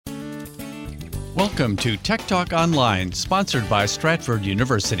Welcome to Tech Talk Online, sponsored by Stratford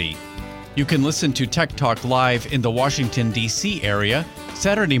University. You can listen to Tech Talk live in the Washington, D.C. area,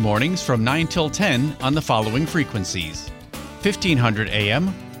 Saturday mornings from 9 till 10 on the following frequencies: 1500 AM,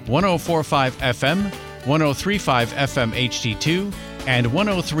 1045 FM, 1035 FM HD2, and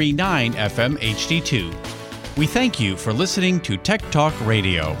 1039 FM HD2. We thank you for listening to Tech Talk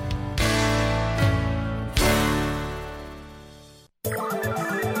Radio.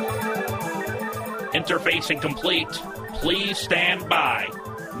 Interfacing complete. Please stand by.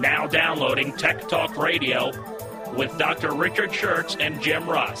 Now downloading Tech Talk Radio with Dr. Richard Schertz and Jim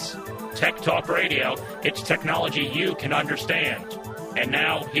Russ. Tech Talk Radio, it's technology you can understand. And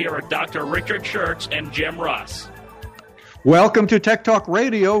now, here are Dr. Richard Schertz and Jim Russ. Welcome to Tech Talk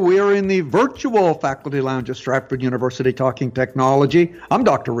Radio. We are in the virtual faculty lounge at Stratford University talking technology. I'm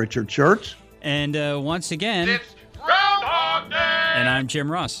Dr. Richard Schertz. And once again, it's Groundhog Day! And I'm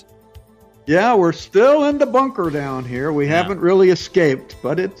Jim Russ. Yeah, we're still in the bunker down here. We haven't really escaped,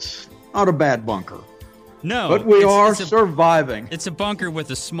 but it's not a bad bunker. No. But we are surviving. It's a bunker with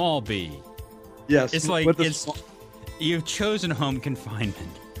a small b. Yes. It's like you've chosen home confinement.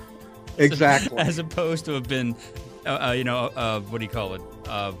 Exactly. As opposed to have been, what do you call it?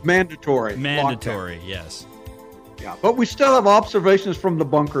 Mandatory. Mandatory, lockdown. Yes. Yeah, but we still have observations from the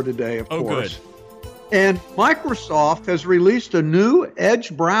bunker today, of course. Good. And Microsoft has released a new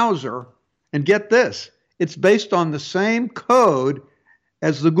Edge browser. And get this, it's based on the same code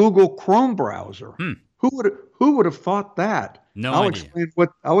as the Google Chrome browser. Who would have thought that? No idea.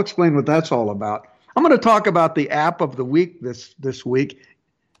 I'll explain what that's all about. I'm going to talk about the app of the week this week,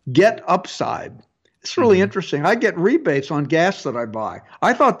 Get Upside. It's really interesting. I get rebates on gas that I buy.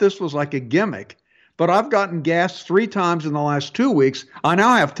 I thought this was like a gimmick, but I've gotten gas 3 times in the last 2 weeks. I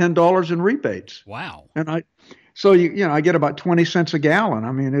now have $10 in rebates. Wow. And So, I get about 20 cents a gallon.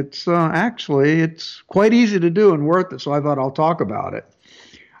 I mean, it's quite easy to do and worth it. So I thought I'll talk about it.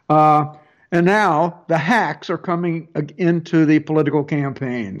 And now the hacks are coming into the political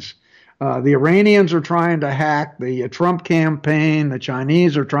campaigns. The Iranians are trying to hack the Trump campaign. The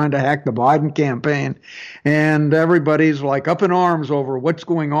Chinese are trying to hack the Biden campaign. And everybody's like up in arms over what's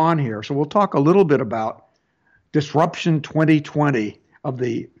going on here. So we'll talk a little bit about Disruption 2020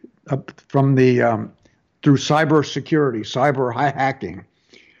 through cybersecurity, cyber hacking.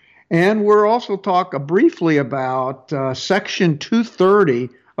 And we'll also talk briefly about Section 230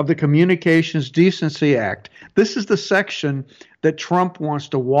 of the Communications Decency Act. This is the section that Trump wants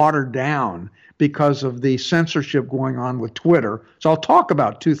to water down because of the censorship going on with Twitter. So I'll talk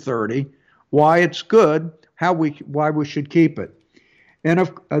about 230, why it's good, why we should keep it. And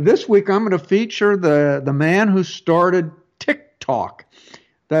this week I'm going to feature the man who started TikTok.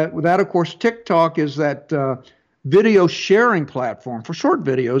 That of course, TikTok is that video sharing platform for short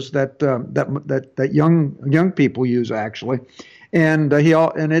videos that young people use actually, and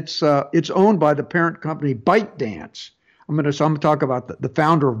it's owned by the parent company ByteDance. I'm going to talk about the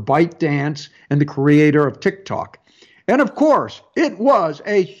founder of ByteDance and the creator of TikTok, and of course, it was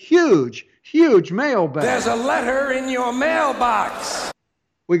a huge mailbag. There's a letter in your mailbox.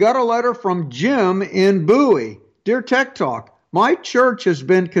 We got a letter from Jim in Bowie. Dear Tech Talk. My church has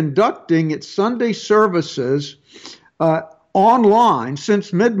been conducting its Sunday services online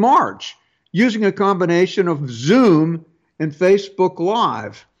since mid-March, using a combination of Zoom and Facebook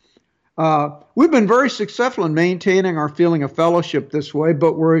Live. We've been very successful in maintaining our feeling of fellowship this way,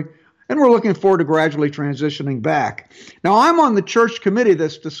 but we're looking forward to gradually transitioning back. Now, I'm on the church committee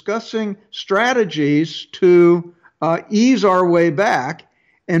that's discussing strategies to ease our way back.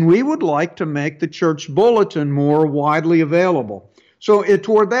 And we would like to make the church bulletin more widely available. So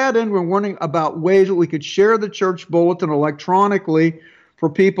toward that end, we're wondering about ways that we could share the church bulletin electronically for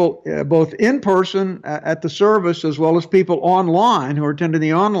people both in person at the service as well as people online who are attending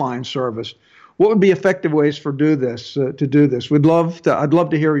the online service. What would be effective ways to do this? I'd love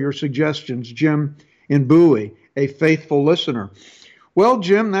to hear your suggestions, Jim in Bowie, a faithful listener. Well,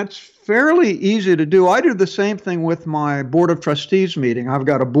 Jim, that's fairly easy to do. I do the same thing with my Board of Trustees meeting. I've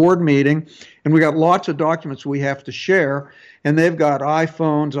got a board meeting, and we got lots of documents we have to share, and they've got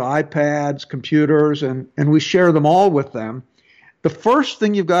iPhones, iPads, computers, and we share them all with them. The first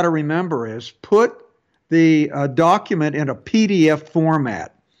thing you've got to remember is put the document in a PDF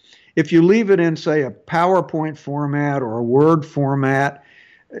format. If you leave it in, say, a PowerPoint format or a Word format,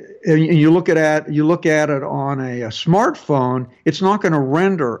 and you look at it on a smartphone, it's not going to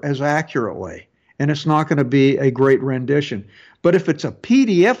render as accurately, and it's not going to be a great rendition. But if it's a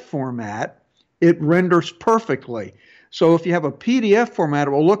PDF format, it renders perfectly. So if you have a PDF format,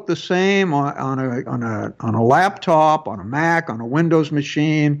 it will look the same on a laptop, on a Mac, on a Windows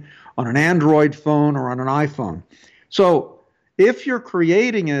machine, on an Android phone, or on an iPhone. So if you're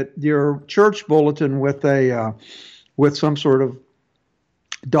creating your church bulletin with some sort of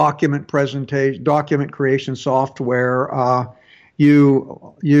document creation software,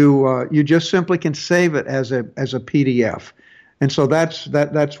 you just simply can save it as a PDF. And so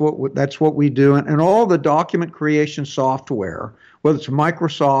that's what we do. And all the document creation software, whether it's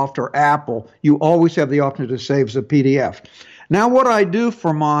Microsoft or Apple, you always have the option to save as a PDF. Now, what I do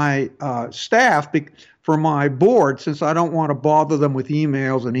for my staff, for my board, since I don't want to bother them with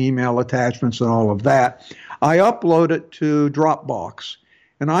emails and email attachments and all of that, I upload it to Dropbox.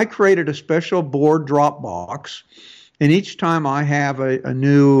 And I created a special board Dropbox. And each time I have a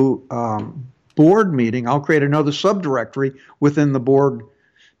new board meeting, I'll create another subdirectory within the board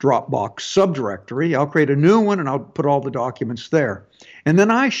Dropbox subdirectory. I'll create a new one and I'll put all the documents there. And then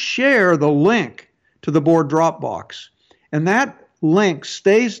I share the link to the board Dropbox. And that link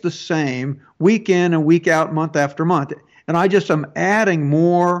stays the same week in and week out, month after month. And I just am adding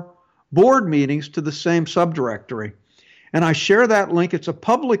more board meetings to the same subdirectory. And I share that link. It's a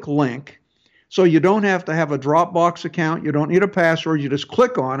public link. So you don't have to have a Dropbox account. You don't need a password. You just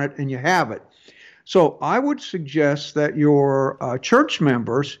click on it and you have it. So I would suggest that your church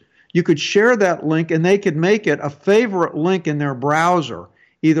members, you could share that link and they could make it a favorite link in their browser,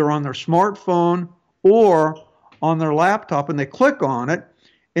 either on their smartphone or on their laptop, and they click on it,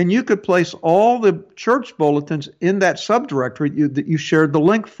 and you could place all the church bulletins in that subdirectory that you shared the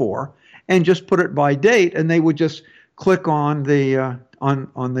link for, and just put it by date, and they would just click on the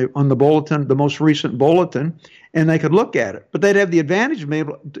bulletin, the most recent bulletin, and they could look at it. But they'd have the advantage of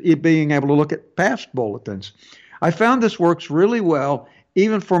being able to look at past bulletins. I found this works really well,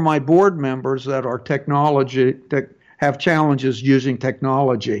 even for my board members that have challenges using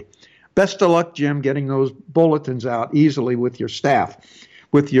technology. Best of luck, Jim, getting those bulletins out easily with your staff,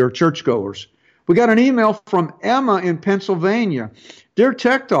 with your churchgoers. We got an email from Emma in Pennsylvania. Dear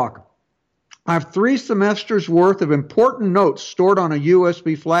Tech Talk, I have 3 semesters worth of important notes stored on a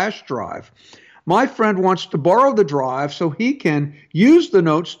USB flash drive. My friend wants to borrow the drive so he can use the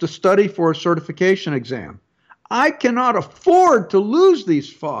notes to study for a certification exam. I cannot afford to lose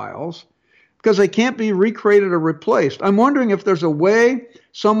these files because they can't be recreated or replaced. I'm wondering if there's some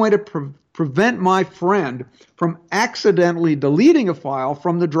way to prevent my friend from accidentally deleting a file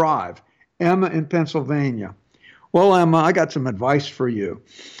from the drive. Emma in Pennsylvania. Well, Emma, I got some advice for you.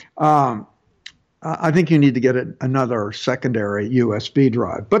 I think you need to get another secondary USB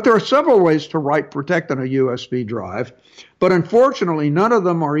drive. But there are several ways to write protect on a USB drive. But unfortunately, none of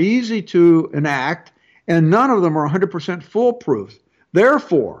them are easy to enact, and none of them are 100% foolproof.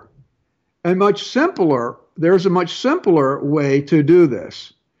 Therefore, there's a much simpler way to do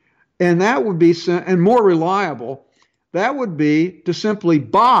this. And that would be, and more reliable, that would be to simply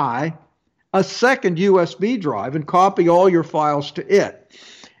buy a second USB drive and copy all your files to it.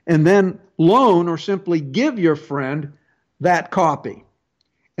 And then loan or simply give your friend that copy.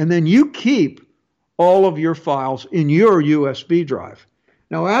 And then you keep all of your files in your USB drive.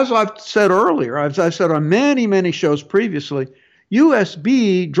 Now, as I've said earlier, as I've said on many, many shows previously,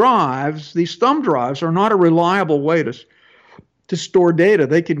 USB drives, these thumb drives, are not a reliable way to store data.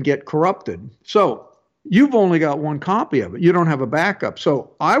 They can get corrupted. So you've only got one copy of it. You don't have a backup.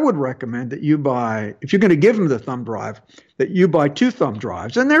 So I would recommend that you buy, if you're going to give them the thumb drive, that you buy 2 thumb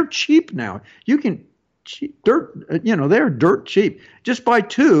drives. And they're cheap now. You can, they're dirt cheap. Just buy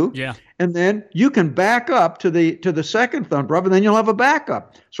 2. Yeah. And then you can back up to the second thumb drive, and then you'll have a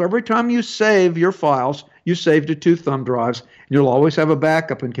backup. So every time you save your files, you save to 2 thumb drives, and you'll always have a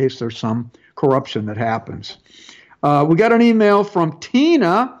backup in case there's some corruption that happens. We got an email from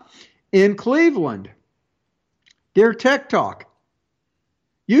Tina in Cleveland. Dear Tech Talk,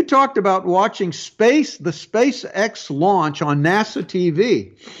 you talked about watching the SpaceX launch on NASA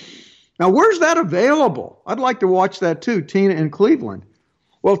TV. Now, where's that available? I'd like to watch that too, Tina in Cleveland.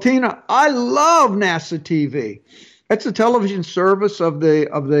 Well, Tina, I love NASA TV. That's a television service of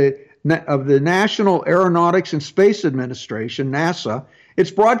the National Aeronautics and Space Administration, NASA.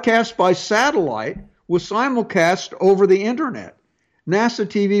 It's broadcast by satellite with simulcast over the internet. NASA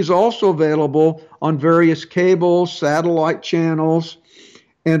TV is also available on various cables, satellite channels,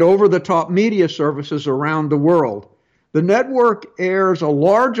 and over-the-top media services around the world. The network airs a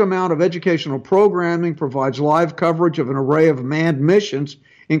large amount of educational programming, provides live coverage of an array of manned missions,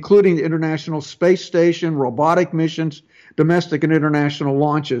 including the International Space Station, robotic missions, domestic and international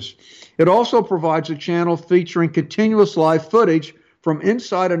launches. It also provides a channel featuring continuous live footage from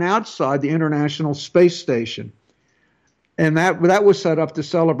inside and outside the International Space Station. And that was set up to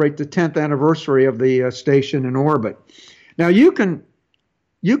celebrate the 10th anniversary of the station in orbit. Now you can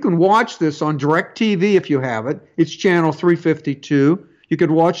watch this on DirecTV if you have it. It's channel 352. You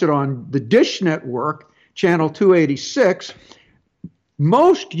could watch it on the Dish Network, channel 286.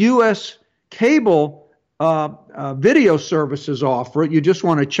 Most U.S. cable video services offer it. You just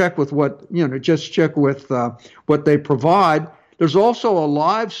want to check with what they provide. There's also a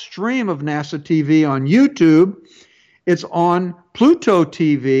live stream of NASA TV on YouTube. It's on Pluto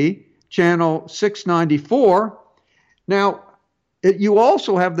TV, channel 694. Now, you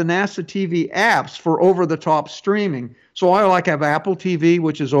also have the NASA TV apps for over-the-top streaming. So I have Apple TV,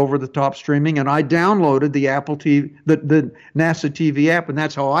 which is over-the-top streaming, and I downloaded the Apple TV, the NASA TV app, and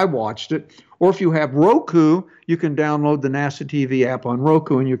that's how I watched it. Or if you have Roku, you can download the NASA TV app on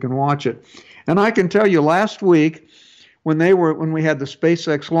Roku, and you can watch it. And I can tell you, last week when we had the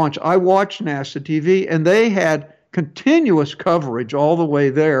SpaceX launch, I watched NASA TV, and they had continuous coverage all the way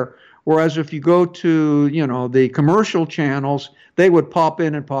there. Whereas if you go to, the commercial channels, they would pop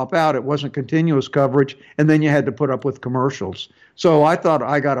in and pop out. It wasn't continuous coverage, and then you had to put up with commercials. So I thought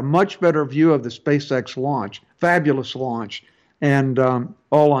I got a much better view of the SpaceX launch, fabulous launch, and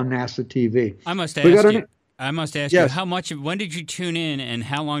all on NASA TV. I must ask Yes. you, when did you tune in, and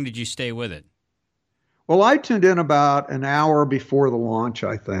how long did you stay with it? Well, I tuned in about an hour before the launch,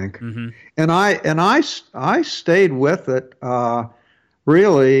 I think, Mm-hmm. and I stayed with it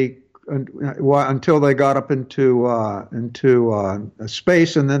really until they got up into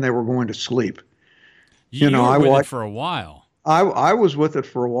space, and then they were going to sleep. You were with it for a while. I was with it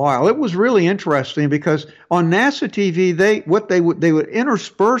for a while. It was really interesting because on NASA TV, they would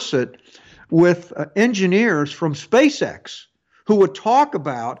intersperse it with engineers from SpaceX who would talk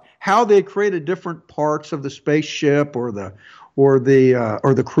about how they created different parts of the spaceship or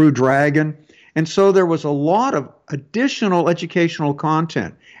the Crew Dragon. And so there was a lot of additional educational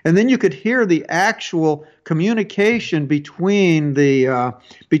content. And then you could hear the actual communication between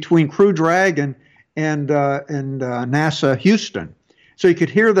Crew Dragon and NASA Houston. So you could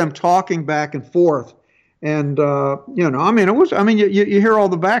hear them talking back and forth. And you hear all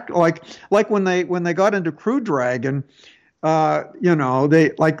the back, like when they got into Crew Dragon, they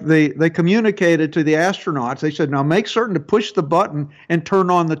communicated to the astronauts. They said, now make certain to push the button and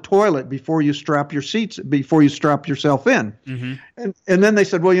turn on the toilet before you strap yourself in. Mm-hmm. And then they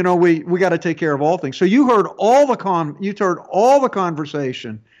said, well, we got to take care of all things. So you heard all the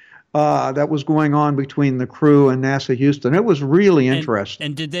conversation that was going on between the crew and NASA Houston. It was really interesting.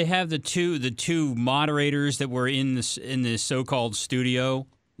 And did they have the two moderators that were in this so-called studio?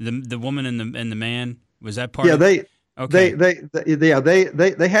 The woman and the man? Was that part? Yeah, Okay. They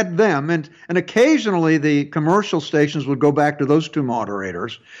had them, and occasionally the commercial stations would go back to those two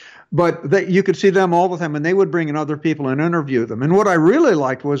moderators, but you could see them all the time, and they would bring in other people and interview them. And what I really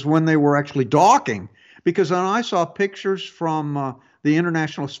liked was when they were actually docking, because then I saw pictures from the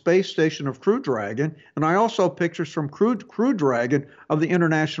International Space Station of Crew Dragon, and I also saw pictures from Crew Dragon of the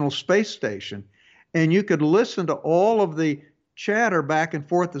International Space Station, and you could listen to all of the chatter back and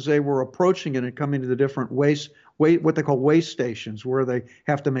forth as they were approaching it and coming to the different what they call waste stations, where they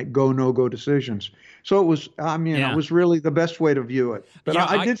have to make go, no-go decisions. So it was, It was really the best way to view it. But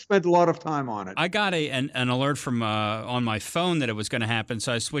I did spend a lot of time on it. I got an alert from on my phone that it was going to happen,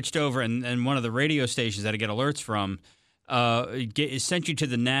 so I switched over, and one of the radio stations that I get alerts from sent you to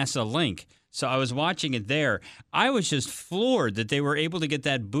the NASA link. So I was watching it there. I was just floored that they were able to get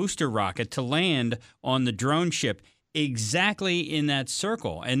that booster rocket to land on the drone ship exactly in that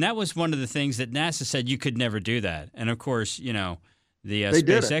circle. And that was one of the things that NASA said you could never do that. And of course, the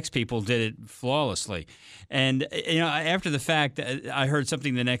SpaceX people did it flawlessly. And after the fact, I heard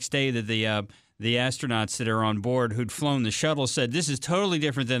something the next day that the astronauts that are on board who'd flown the shuttle said this is totally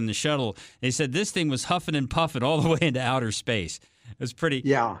different than the shuttle. They said this thing was huffing and puffing all the way into outer space. It was pretty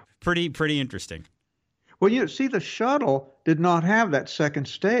interesting. Well, the shuttle did not have that second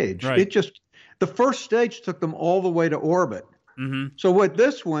stage. Right. The first stage took them all the way to orbit. Mm-hmm. So with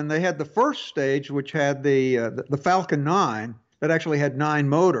this one, they had the first stage, which had the Falcon 9, that actually had 9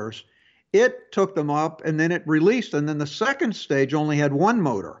 motors. It took them up, and then it released. And then the second stage only had 1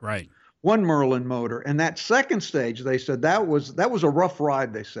 motor, right? 1 Merlin motor. And that second stage, they said that was a rough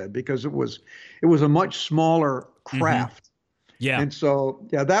ride. They said because it was a much smaller craft. Mm-hmm. Yeah. And so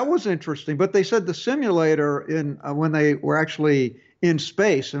that was interesting. But they said the simulator when they were actually in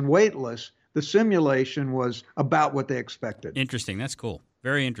space and weightless, the simulation was about what they expected. Interesting. That's cool.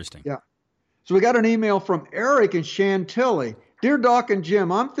 Very interesting. Yeah. So we got an email from Eric in Chantilly. Dear Doc and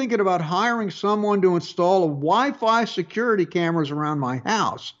Jim, I'm thinking about hiring someone to install Wi-Fi security cameras around my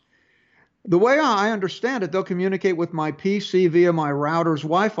house. The way I understand it, they'll communicate with my PC via my router's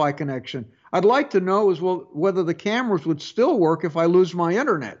Wi-Fi connection. I'd like to know as well whether the cameras would still work if I lose my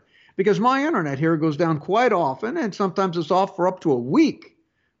internet, because my internet here goes down quite often, and sometimes it's off for up to a week.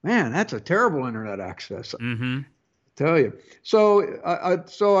 Man, that's a terrible internet access. Mm-hmm. Tell you. So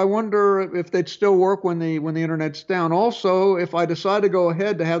I wonder if they'd still work when the internet's down. Also, if I decide to go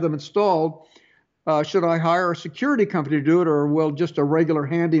ahead to have them installed, should I hire a security company to do it, or will just a regular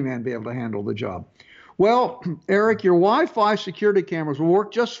handyman be able to handle the job? Well, Eric, your Wi-Fi security cameras will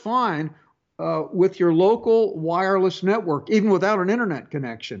work just fine with your local wireless network, even without an internet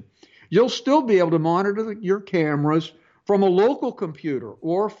connection. You'll still be able to monitor your cameras from a local computer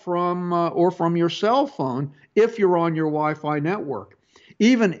or from your cell phone if you're on your Wi-Fi network,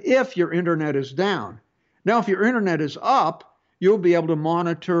 even if your internet is down. Now, if your internet is up, you'll be able to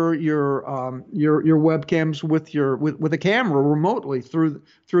monitor your webcams with a camera remotely through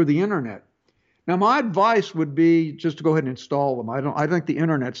the internet. Now, my advice would be just to go ahead and install them. I think the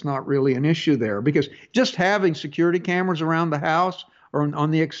internet's not really an issue there, because just having security cameras around the house or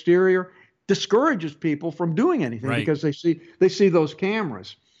on the exterior discourages people from doing anything, right, because they see those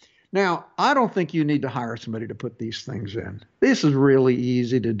cameras. Now, I don't think you need to hire somebody to put these things in. This is really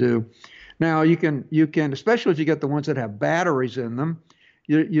easy to do. Now, you can, especially if you get the ones that have batteries in them,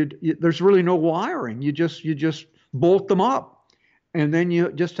 there's really no wiring. You just bolt them up, and then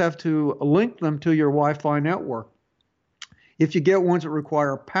you just have to link them to your Wi-Fi network. If you get ones that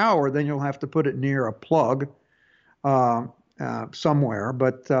require power, then you'll have to put it near a plug somewhere,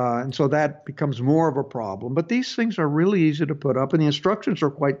 and so that becomes more of a problem. But these things are really easy to put up, and the instructions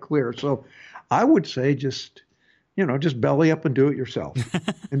are quite clear. So I would say just belly up and do it yourself.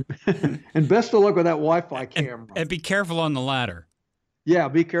 and best of luck with that Wi-Fi camera. And be careful on the ladder. Yeah,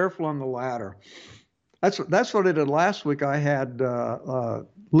 be careful on the ladder. That's what I did last week. I had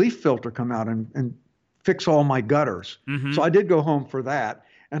leaf filter come out and fix all my gutters. Mm-hmm. So I did go home for that.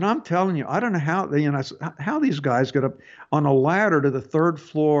 And I'm telling you, I don't know how these guys get up on a ladder to the third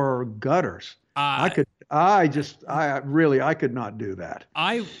floor gutters. I could not do that.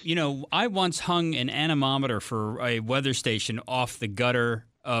 I once hung an anemometer for a weather station off the gutter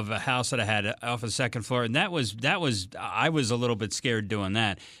of a house that I had off the second floor, and that was I was a little bit scared doing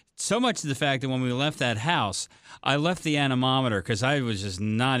that. So much to the fact that when we left that house, I left the anemometer because I was just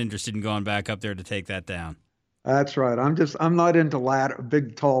not interested in going back up there to take that down. That's right. I'm not into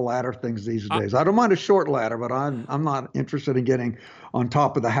big tall ladder things these days. I don't mind a short ladder, but I'm not interested in getting on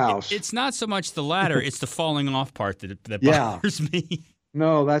top of the house. It's not so much the ladder; it's the falling off part that bothers me.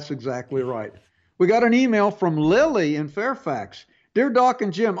 No, that's exactly right. We got an email from Lily in Fairfax. Dear Doc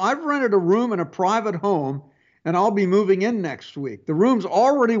and Jim, I've rented a room in a private home, and I'll be moving in next week. The room's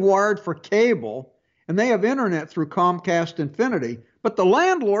already wired for cable, and they have internet through Comcast Infinity, but the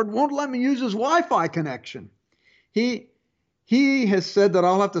landlord won't let me use his Wi-Fi connection. He has said that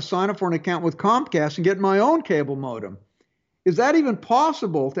I'll have to sign up for an account with Comcast and get my own cable modem. Is that even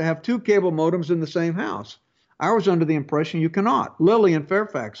possible to have two cable modems in the same house? I was under the impression you cannot. Lily in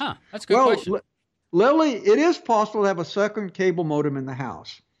Fairfax. Huh, that's a good question. Lily, it is possible to have a second cable modem in the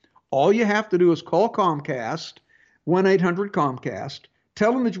house. All you have to do is call Comcast, 1-800-COMCAST,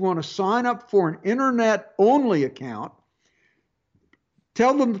 tell them that you want to sign up for an internet-only account.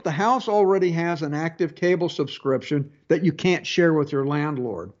 Tell them that the house already has an active cable subscription that you can't share with your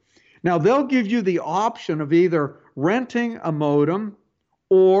landlord. Now, they'll give you the option of either renting a modem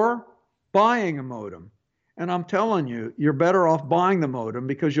or buying a modem. And I'm telling you, you're better off buying the modem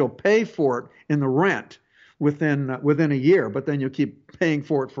because you'll pay for it in the rent within a year, but then you'll keep paying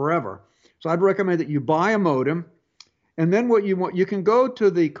for it forever. So I'd recommend that you buy a modem, and then you can go to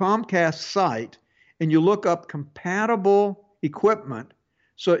the Comcast site and you look up compatible equipment.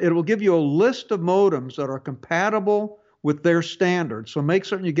 So it will give you a list of modems that are compatible with their standards. So make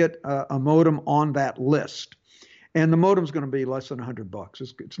certain you get a modem on that list. And the modem's going to be less than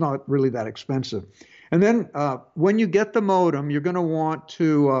 $100. It's not really that expensive. And then when you get the modem, you're going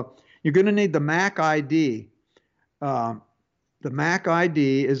to need the MAC ID. The MAC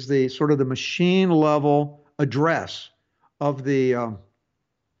ID is the sort of the machine level address of the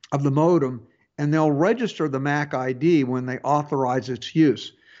modem, and they'll register the MAC ID when they authorize its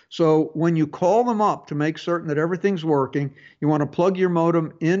use. So when you call them up to make certain that everything's working, you want to plug your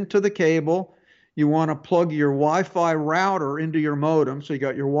modem into the cable. You want to plug your Wi-Fi router into your modem, so you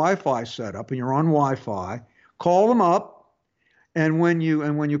got your Wi-Fi set up and you're on Wi-Fi. Call them up, and when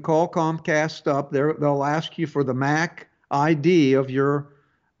you call Comcast up, they'll ask you for the MAC ID of your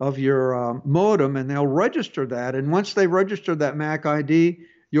modem, and they'll register that. And once they register that MAC ID,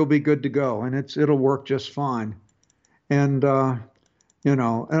 you'll be good to go, and it'll work just fine. And And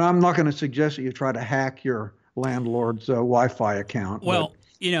I'm not going to suggest that you try to hack your landlord's Wi-Fi account. Well,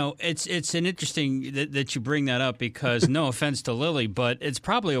 it's an interesting that you bring that up because no offense to Lily, but it's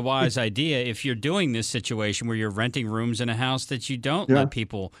probably a wise idea if you're doing this situation where you're renting rooms in a house that you don't let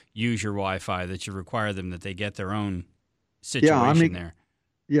people use your Wi-Fi, that you require them that they get their own situation there.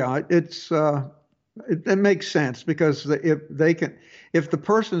 Yeah, it makes sense because if the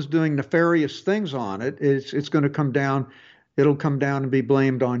person's doing nefarious things on it, it's going to come down. It'll come down and be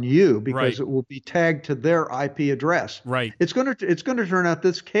blamed on you because it will be tagged to their IP address. Right. It's going to turn out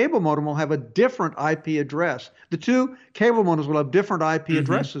this cable modem will have a different IP address. The two cable modems will have different IP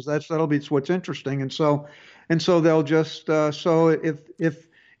addresses. That'll be what's interesting. And so they'll just so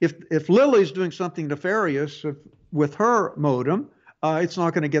if Lily's doing something nefarious with her modem, it's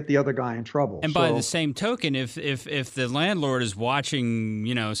not going to get the other guy in trouble. And by the same token, if the landlord is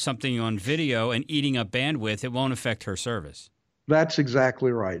watching, something on video and eating up bandwidth, it won't affect her service. That's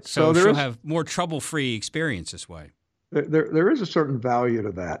exactly right. So she'll have more trouble-free experience this way. There is a certain value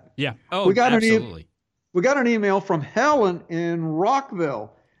to that. Yeah. Oh, absolutely. We got an email from Helen in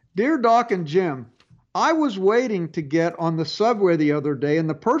Rockville. Dear Doc and Jim, I was waiting to get on the subway the other day, and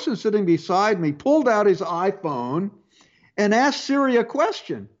the person sitting beside me pulled out his iPhone and asked Siri a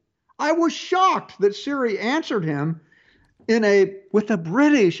question. I was shocked that Siri answered him with a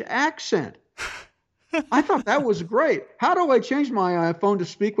British accent. I thought that was great. How do I change my iPhone to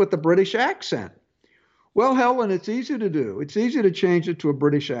speak with a British accent? Well, Helen, it's easy to do. It's easy to change it to a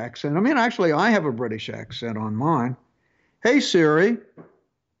British accent. I mean, actually, I have a British accent on mine. Hey, Siri,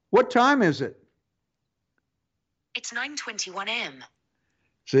 what time is it? It's 9:21 a.m.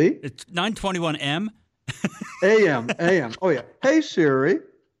 See? It's 9:21 m? AM. Oh, yeah. Hey, Siri,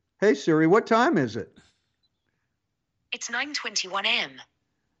 what time is it? It's 9:21 a.m.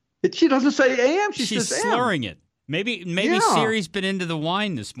 She doesn't say AM. She's slurring it. Maybe Siri's been into the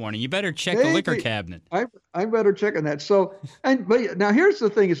wine this morning. You better check the liquor cabinet. I better check on that. But now here's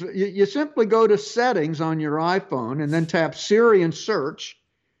the thing: is you simply go to settings on your iPhone and then tap Siri and search.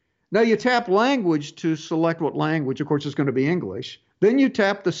 Now you tap language to select what language. Of course, it's going to be English. Then you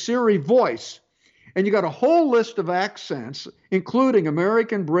tap the Siri voice, and you got a whole list of accents, including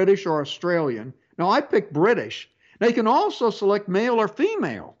American, British, or Australian. Now I picked British. Now you can also select male or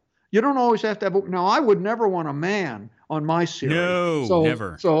female. You don't always have to have. Now, I would never want a man on my Siri. No,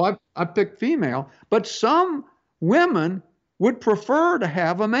 never. So I picked female, but some women would prefer to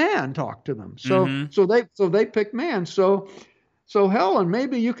have a man talk to them. So they pick man. So Helen,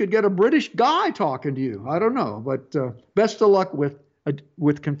 maybe you could get a British guy talking to you. I don't know, but best of luck with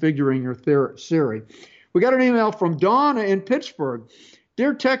configuring your Siri. We got an email from Donna in Pittsburgh.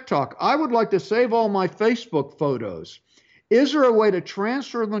 Dear Tech Talk, I would like to save all my Facebook photos. Is there a way to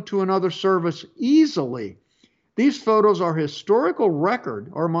transfer them to another service easily? These photos are my historical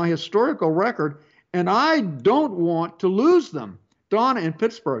record, and I don't want to lose them. Donna in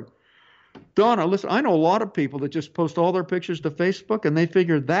Pittsburgh. Donna, listen, I know a lot of people that just post all their pictures to Facebook, and they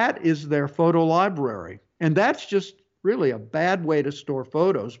figure that is their photo library. And that's just really a bad way to store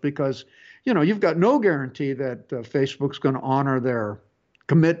photos because, you've got no guarantee that Facebook's going to honor their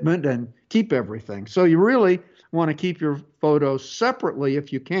commitment and keep everything. So you really want to keep your photos separately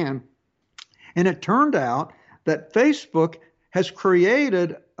if you can. And it turned out that Facebook has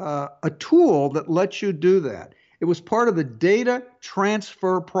created a tool that lets you do that. It was part of the Data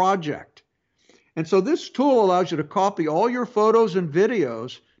Transfer Project. And so this tool allows you to copy all your photos and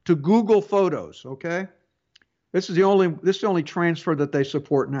videos to Google Photos, okay? This is the only transfer that they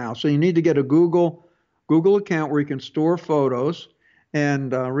support now. So you need to get a Google account where you can store photos.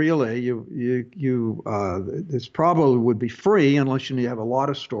 And really, this probably would be free unless you have a lot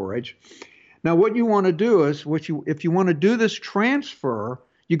of storage. Now, what you want to do is, if you want to do this transfer,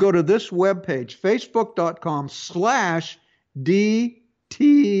 you go to this webpage,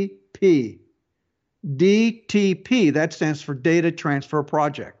 facebook.com/DTP. DTP, that stands for Data Transfer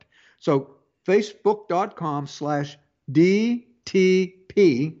Project. So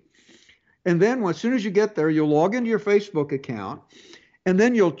facebook.com/DTP. And then as soon as you get there, you'll log into your Facebook account. And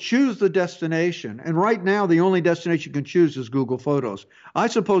then you'll choose the destination. And right now, the only destination you can choose is Google Photos. I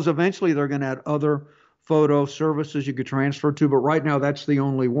suppose eventually they're going to add other photo services you could transfer to, but right now that's the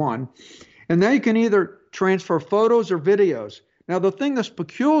only one. And now you can either transfer photos or videos. Now, the thing that's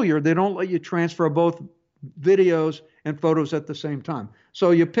peculiar, they don't let you transfer both videos and photos at the same time.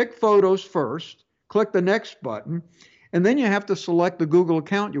 So you pick photos first, click the next button, and then you have to select the Google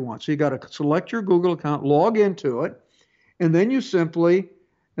account you want. So you got to select your Google account, log into it, and then you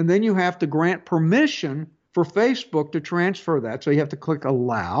have to grant permission for Facebook to transfer that. So you have to click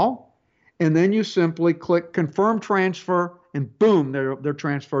allow, and then you simply click confirm transfer and boom, they're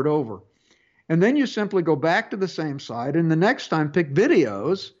transferred over. And then you simply go back to the same site, and the next time pick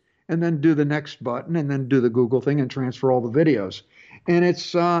videos, and then do the next button, and then do the Google thing and transfer all the videos. And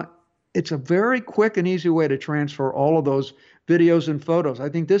it's a very quick and easy way to transfer all of those videos and photos. I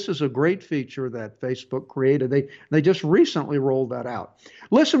think this is a great feature that Facebook created. They just recently rolled that out.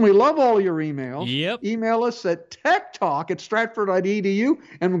 Listen, we love all your emails. Yep. Email us at techtalk@stratford.edu,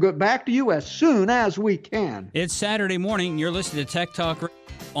 and we'll get back to you as soon as we can. It's Saturday morning. You're listening to Tech Talk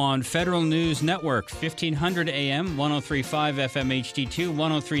on Federal News Network, 1500 AM, 103.5 FM HD2,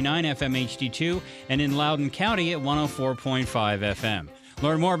 103.9 FM HD2, and in Loudoun County at 104.5 FM.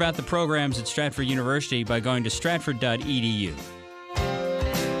 Learn more about the programs at Stratford University by going to stratford.edu.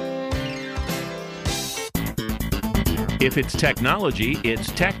 If it's technology,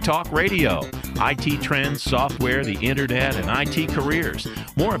 it's Tech Talk Radio. IT trends, software, the internet, and IT careers.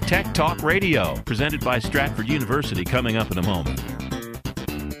 More of Tech Talk Radio, presented by Stratford University, coming up in a moment.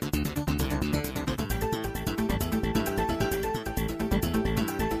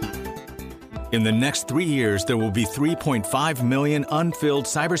 In the next 3 years, there will be 3.5 million unfilled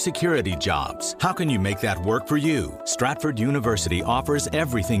cybersecurity jobs. How can you make that work for you? Stratford University offers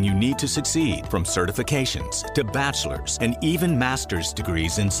everything you need to succeed, from certifications to bachelor's and even master's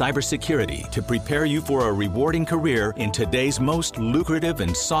degrees in cybersecurity to prepare you for a rewarding career in today's most lucrative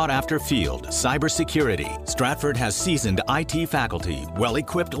and sought-after field, cybersecurity. Stratford has seasoned IT faculty,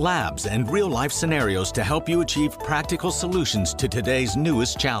 well-equipped labs, and real-life scenarios to help you achieve practical solutions to today's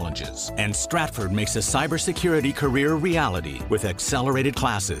newest challenges. And Stratford makes a cybersecurity career reality with accelerated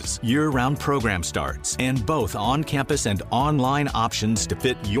classes, year-round program starts, and both on-campus and online options to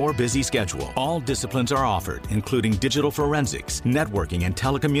fit your busy schedule. All disciplines are offered, including digital forensics, networking, and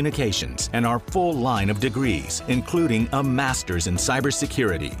telecommunications, and our full line of degrees, including a master's in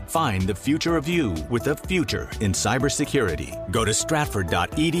cybersecurity. Find the future of you with a future in cybersecurity. Go to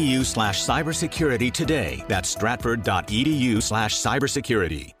stratford.edu/cybersecurity today. That's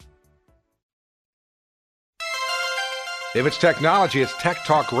stratford.edu/cybersecurity. If it's technology, it's Tech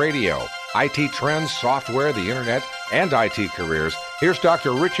Talk Radio. IT trends, software, the internet, and IT careers. Here's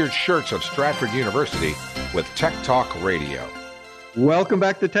Dr. Richard Schertz of Stratford University with Tech Talk Radio. Welcome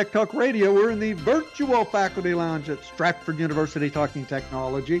back to Tech Talk Radio. We're in the virtual faculty lounge at Stratford University talking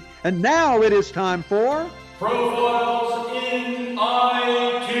technology. And now it is time for Profiles in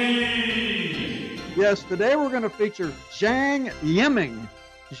IT. Yes, today we're going to feature Zhang Yiming.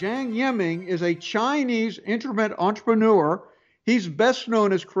 Zhang Yiming is a Chinese internet entrepreneur. He's best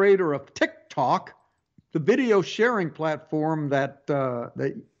known as creator of TikTok, the video sharing platform that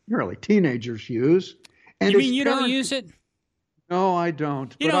really teenagers use. And You mean you don't use it? No, I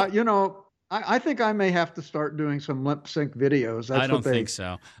don't. I think I may have to start doing some lip sync videos. I don't think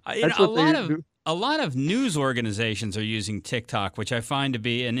so. A lot of news organizations are using TikTok, which I find to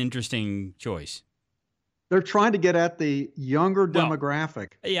be an interesting choice. They're trying to get at the younger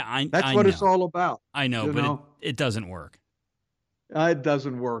demographic. Yeah, That's what it's all about. I know, but it doesn't work. It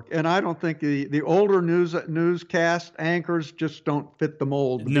doesn't work. And I don't think the older newscast anchors just don't fit the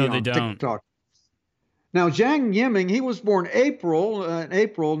mold. No, they don't. TikTok. Now, Zhang Yiming, he was born April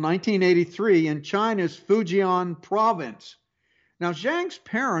 1983 in China's Fujian province. Now, Zhang's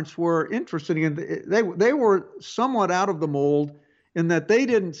parents were interesting. They were somewhat out of the mold in that they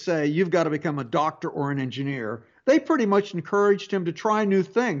didn't say, you've got to become a doctor or an engineer. They pretty much encouraged him to try new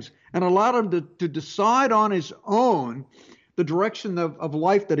things and allowed him to decide on his own the direction of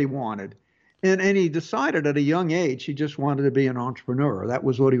life that he wanted. And he decided at a young age he just wanted to be an entrepreneur. That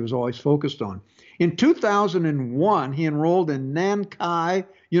was what he was always focused on. In 2001, he enrolled in Nankai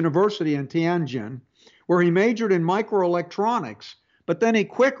University in Tianjin, where he majored in microelectronics, but then he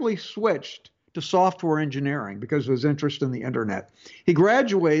quickly switched to software engineering because of his interest in the internet. He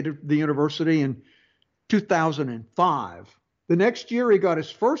graduated the university in 2005. The next year, he got his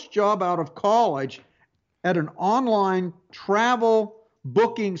first job out of college at an online travel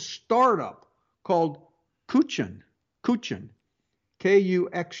booking startup called Kuchun,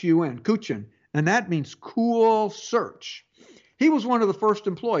 K-U-X-U-N, Kuchun, and that means cool search. He was one of the first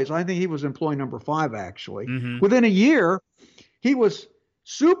employees. I think he was employee number 5, actually. Mm-hmm. Within a year, he was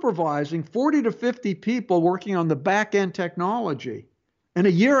supervising 40 to 50 people working on the back-end technology. And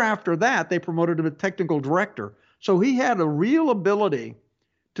a year after that, they promoted him to technical director. So he had a real ability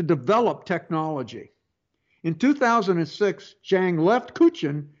to develop technology. In 2006, Zhang left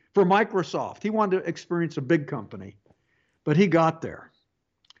Kuchun for Microsoft. He wanted to experience a big company, but he got there.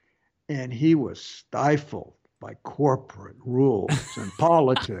 And he was stifled by corporate rules and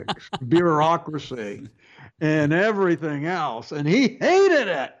politics, bureaucracy, and everything else. And he hated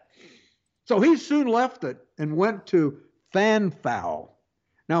it. So he soon left it and went to Fanfao.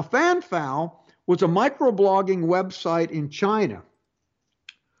 Now, Fanfao was a microblogging website in China,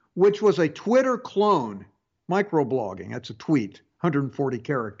 which was a Twitter clone. Microblogging, that's a tweet, 140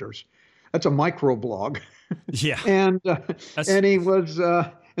 characters. That's a microblog. Yeah. and he was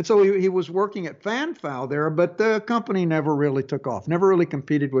and so he was working at Fanfao there, but the company never really took off, never really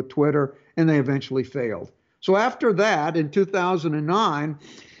competed with Twitter, and they eventually failed. So after that, in 2009,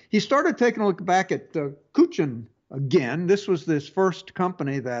 he started taking a look back at Kuchen again. This was this first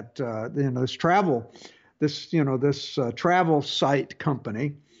company that this travel site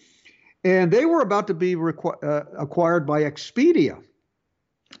company, and they were about to be acquired by Expedia.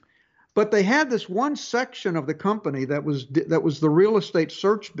 But they had this one section of the company that was the real estate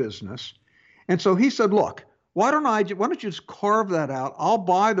search business, and so he said, "Look, why don't you just carve that out? I'll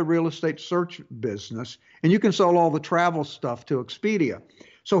buy the real estate search business, and you can sell all the travel stuff to Expedia."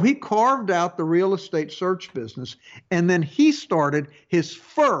 So he carved out the real estate search business, and then he started his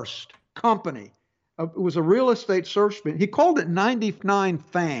first company. It was a real estate search. He called it 99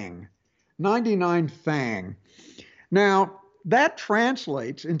 Fang. 99 Fang. Now, that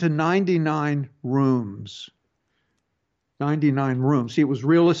translates into 99 rooms. 99 rooms. See, it was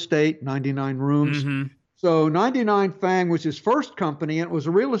real estate, 99 rooms. Mm-hmm. So 99 Fang was his first company, and it was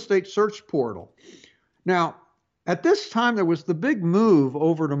a real estate search portal. Now, at this time, there was the big move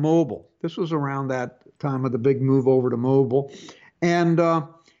over to mobile. This was around that time of the big move over to mobile. And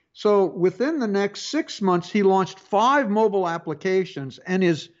so within the next 6 months, he launched 5 mobile applications, and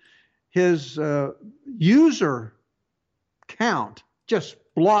his user count just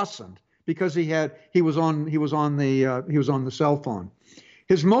blossomed because he was on the cell phone.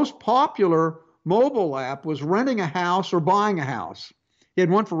 His most popular mobile app was renting a house or buying a house. He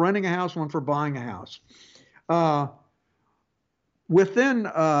had one for renting a house, one for buying a house. Within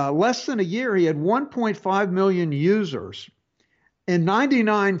less than a year, he had 1.5 million users, and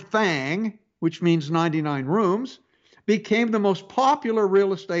 99 Fang, which means 99 rooms, became the most popular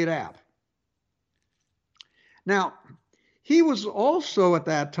real estate app. Now, he was also at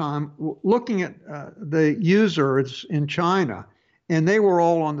that time looking at the users in China, and they were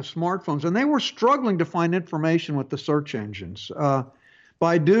all on the smartphones, and they were struggling to find information with the search engines.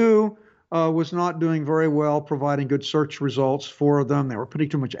 Baidu was not doing very well providing good search results for them. They were putting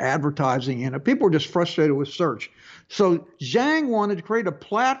too much advertising in it. People were just frustrated with search. So Zhang wanted to create a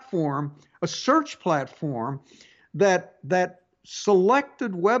platform, a search platform that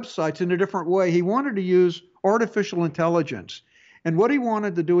selected websites in a different way. He wanted to use artificial intelligence. And what he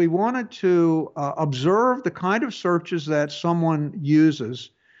wanted to do, he wanted to observe the kind of searches that someone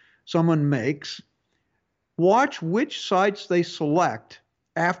uses, someone makes, watch which sites they select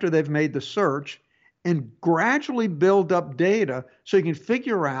after they've made the search, and gradually build up data so you can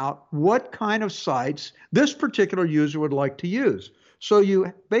figure out what kind of sites this particular user would like to use. So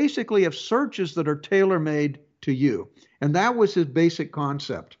you basically have searches that are tailor-made to you. And that was his basic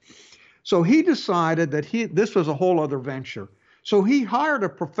concept. So he decided that this was a whole other venture. So he hired a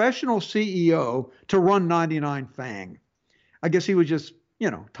professional CEO to run 99 Fang. I guess he was just,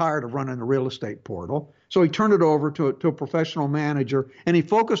 tired of running the real estate portal. So he turned it over to a professional manager, and he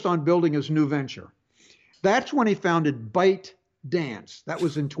focused on building his new venture. That's when he founded ByteDance. That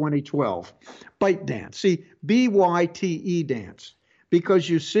was in 2012. ByteDance. See, BYTE Dance. Because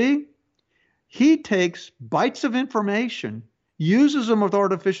you see, he takes bytes of information, uses them with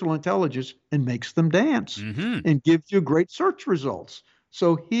artificial intelligence, and makes them dance and gives you great search results.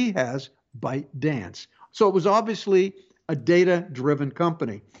 So he has ByteDance. So it was obviously a data-driven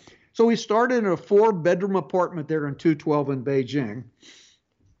company. So he started in a 4-bedroom apartment there in 212 in Beijing.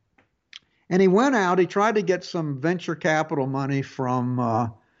 And he went out, he tried to get some venture capital money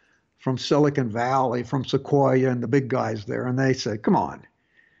from Silicon Valley, from Sequoia and the big guys there. And they said, come on.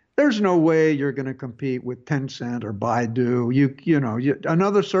 There's no way you're going to compete with Tencent or Baidu.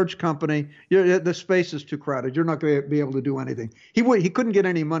 Another search company. The space is too crowded. You're not going to be able to do anything. He couldn't get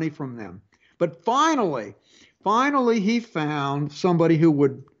any money from them. But finally, he found somebody who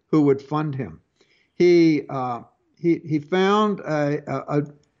would fund him. He found a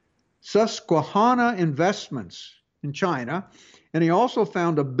Susquehanna Investments in China, and he also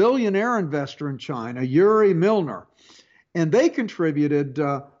found a billionaire investor in China, Yuri Milner. And they contributed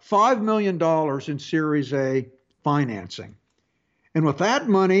 $5 million in Series A financing. And with that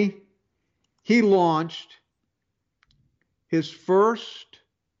money, he launched his first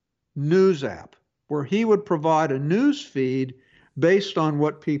news app, where he would provide a news feed based on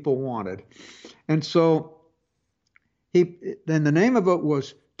what people wanted. And so then the name of it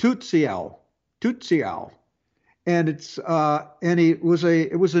was Tutsiao. And it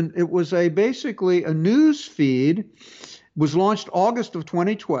was basically a news feed. was launched August of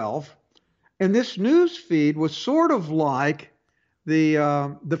 2012. And this news feed was sort of like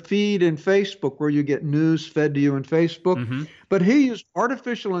the feed in Facebook where you get news fed to you in Facebook. Mm-hmm. But he used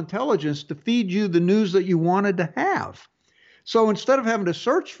artificial intelligence to feed you the news that you wanted to have. So instead of having to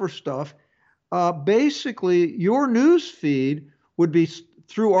search for stuff, basically your news feed would be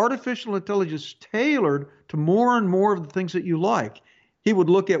through artificial intelligence tailored to more and more of the things that you like. He would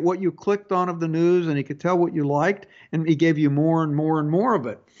look at what you clicked on of the news and he could tell what you liked, and he gave you more and more and more of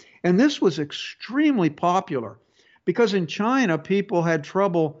it. And this was extremely popular because in China, people had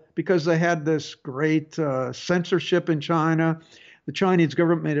trouble because they had this great censorship in China. The Chinese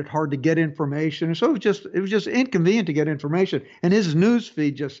government made it hard to get information. And so it was just inconvenient to get information. And his news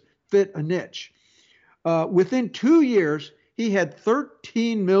feed just fit a niche. Within 2 years, he had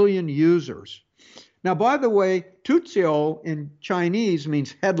 13 million users. Now, by the way, Tuciol in Chinese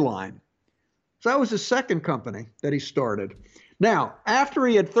means headline. So that was his second company that he started. Now, after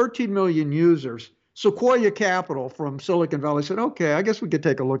he had 13 million users, Sequoia Capital from Silicon Valley said, okay, I guess we could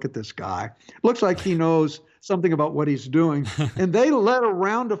take a look at this guy. Looks like he knows something about what he's doing. And they led a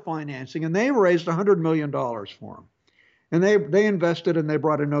round of financing, and they raised $100 million for him. And they invested, and they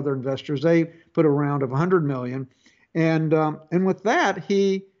brought in other investors. They put a round of $100 million. And with that,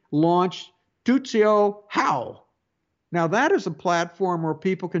 he launched Tuciol How. Now, that is a platform where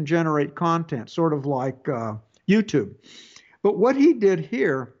people can generate content, sort of like YouTube. But what he did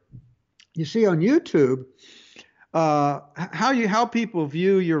here, you see on YouTube, how people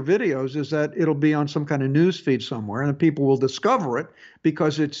view your videos is that it'll be on some kind of news feed somewhere, and people will discover it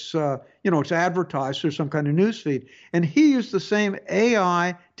because it's it's advertised through some kind of news feed. And he used the same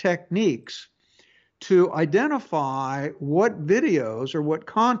AI techniques to identify what videos or what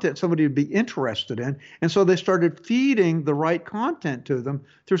content somebody would be interested in. And so they started feeding the right content to them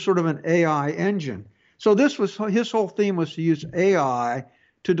through sort of an AI engine. So this was his whole theme, was to use AI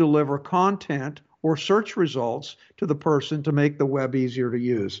to deliver content or search results to the person to make the web easier to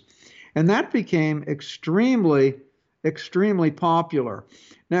use. And that became extremely, extremely popular.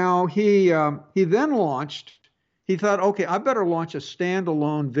 Now, he then launched, he thought, okay, I better launch a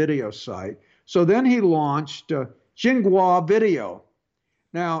standalone video site. So then he launched Jinghua Video.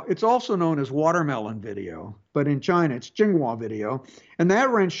 Now, it's also known as Watermelon Video, but in China, it's Jinghua Video. And that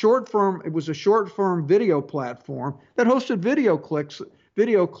ran it was a short-form video platform that hosted video clips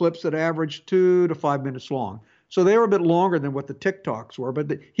that averaged 2 to 5 minutes long. So they were a bit longer than what the TikToks were,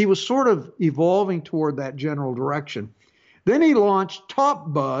 but he was sort of evolving toward that general direction. Then he launched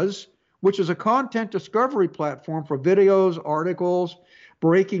Top Buzz, which is a content discovery platform for videos, articles,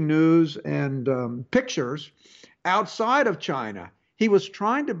 breaking news, and pictures outside of China. He was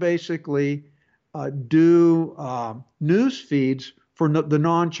trying to basically do news feeds for the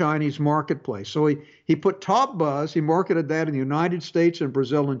non-Chinese marketplace. So he put Top Buzz, he marketed that in the United States and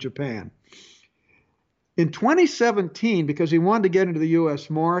Brazil and Japan. In 2017, because he wanted to get into the U.S.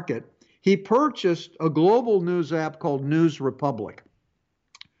 market, he purchased a global news app called News Republic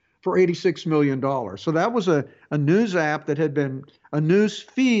for $86 million. So that was a news app that had been a news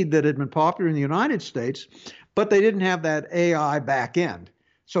feed that had been popular in the United States, but they didn't have that AI back end.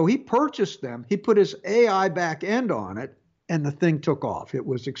 So he purchased them, he put his AI back end on it, and the thing took off. It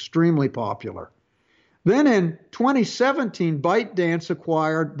was extremely popular. Then in 2017, ByteDance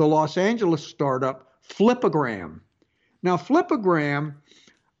acquired the Los Angeles startup Flipagram. Now, Flipagram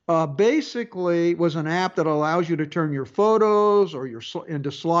basically was an app that allows you to turn your photos or into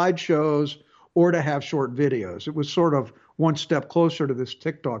slideshows or to have short videos. It was sort of one step closer to this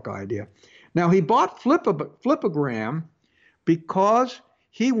TikTok idea. Now, he bought Flipagram because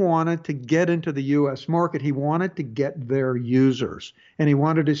he wanted to get into the U.S. market. He wanted to get their users, and he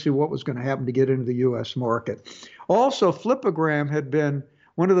wanted to see what was going to happen to get into the U.S. market. Also, Flipagram had been,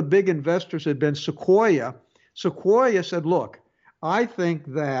 one of the big investors had been Sequoia. Sequoia said, look, I think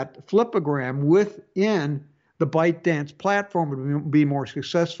that Flipagram within the ByteDance platform would be more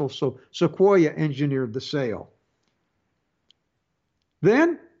successful, so Sequoia engineered the sale.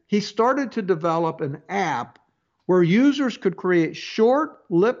 Then he started to develop an app where users could create short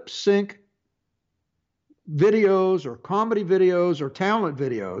lip sync videos or comedy videos or talent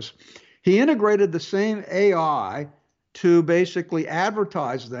videos. He integrated the same AI to basically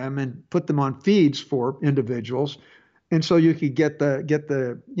advertise them and put them on feeds for individuals. And so you could get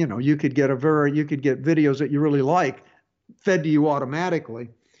you could get videos that you really like fed to you automatically.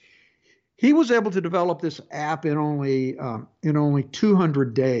 He was able to develop this app in only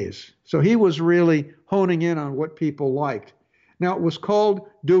 200 days. So he was really honing in on what people liked. Now, it was called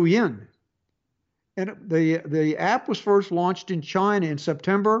Douyin. And the app was first launched in China in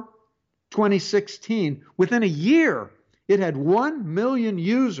September 2016. Within a year, It had 1 million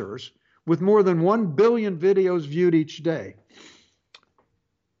users with more than 1 billion videos viewed each day.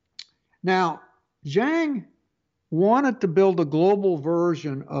 Now, Zhang wanted to build a global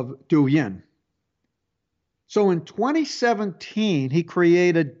version of Douyin. So in 2017, he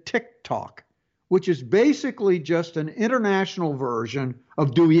created TikTok, which is basically just an international version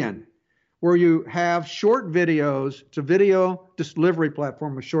of Douyin, where you have short videos. It's a video delivery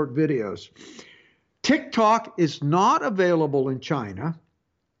platform with short videos. TikTok is not available in China.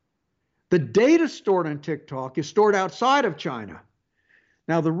 The data stored in TikTok is stored outside of China.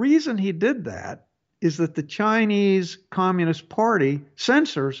 Now, the reason he did that is that the Chinese Communist Party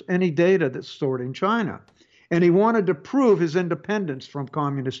censors any data that's stored in China. And he wanted to prove his independence from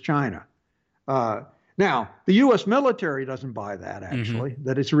Communist China. Now, the U.S. military doesn't buy that, actually,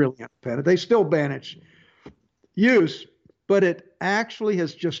 that it's really independent. They still ban its use, but it actually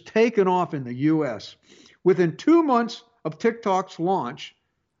has just taken off in the U.S. Within 2 months of TikTok's launch,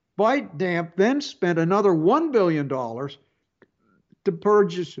 ByteDance then spent another $1 billion to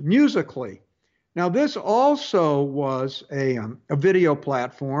purchase Musical.ly. Now, this also was a video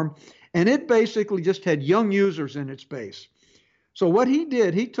platform, and it basically just had young users in its base. So what he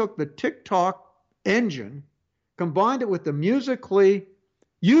did, he took the TikTok engine, combined it with the Musical.ly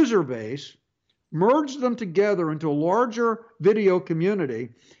user base, merged them together into a larger video community.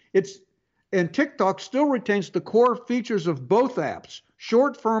 And TikTok still retains the core features of both apps,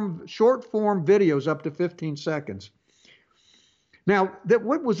 short form videos up to 15 seconds. Now,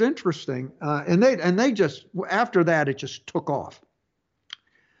 what was interesting, and they just, after that, it just took off.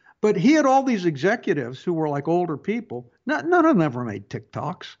 But he had all these executives who were like older people. None of them ever made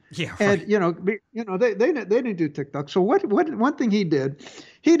TikToks. Yeah, right. And they didn't do TikTok. So one thing he did,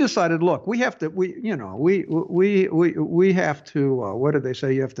 he decided, look, we have to what did they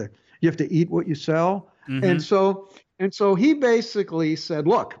say? You have to eat what you sell. Mm-hmm. And so he basically said,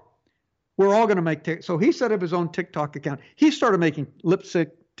 look, we're all going to make TikTok. So he set up his own TikTok account. He started making lip sync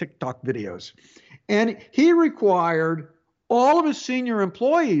TikTok videos, and he required all of his senior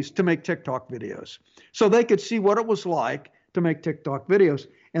employees to make TikTok videos so they could see what it was like to make TikTok videos.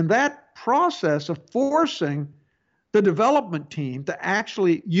 And that process of forcing the development team to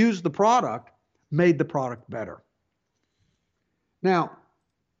actually use the product made the product better. Now,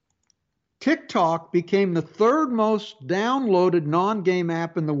 TikTok became the third most downloaded non-game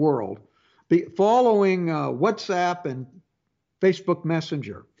app in the world, following WhatsApp and Facebook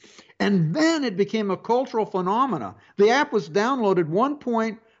Messenger. And then it became a cultural phenomenon. The app was downloaded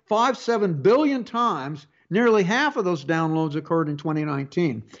 1.57 billion times. Nearly half of those downloads occurred in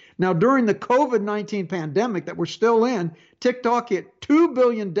 2019. Now, during the COVID-19 pandemic that we're still in, TikTok hit 2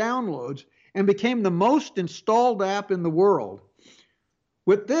 billion downloads and became the most installed app in the world.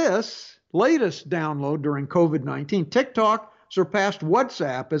 With this latest download during COVID-19, TikTok surpassed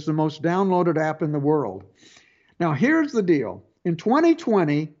WhatsApp as the most downloaded app in the world. Now, here's the deal. In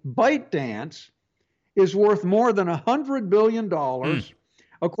 2020, ByteDance is worth more than $100 billion,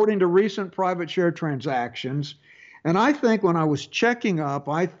 according to recent private share transactions. And I think when I was checking up,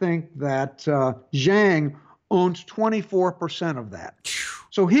 I think that Zhang owns 24% of that.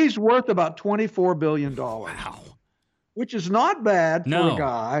 So he's worth about $24 billion. Wow. Which is not bad for a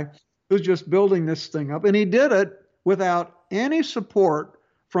guy who's just building this thing up. And he did it without any support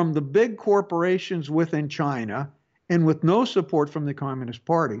from the big corporations within China and with no support from the Communist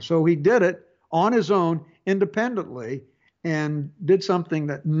Party. So he did it on his own, independently, and did something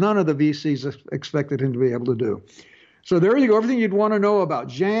that none of the VCs expected him to be able to do. So there you go, everything you'd want to know about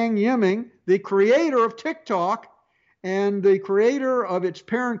Zhang Yiming, the creator of TikTok and the creator of its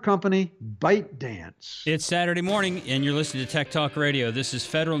parent company, ByteDance. It's Saturday morning, and you're listening to Tech Talk Radio. This is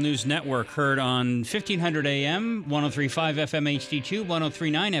Federal News Network, heard on 1500 AM, 103.5 FM HD2,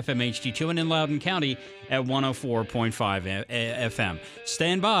 103.9 FM HD2, and in Loudoun County at 104.5 FM.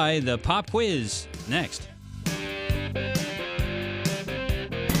 Stand by, the pop quiz next.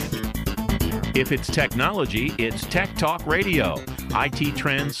 If it's technology, it's Tech Talk Radio. IT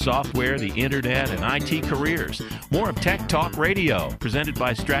trends, software, the internet, and IT careers. More of Tech Talk Radio, presented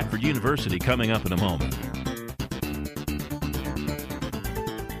by Stratford University, coming up in a moment.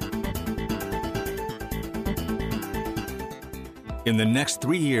 In the next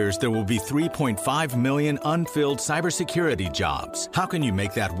 3 years, there will be 3.5 million unfilled cybersecurity jobs. How can you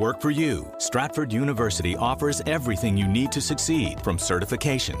make that work for you? Stratford University offers everything you need to succeed, from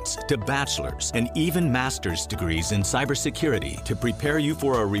certifications to bachelor's and even master's degrees in cybersecurity to prepare you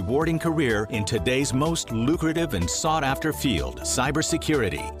for a rewarding career in today's most lucrative and sought-after field,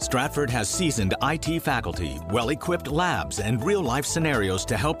 cybersecurity. Stratford has seasoned IT faculty, well-equipped labs, and real-life scenarios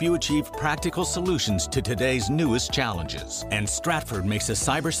to help you achieve practical solutions to today's newest challenges. And Stratford makes a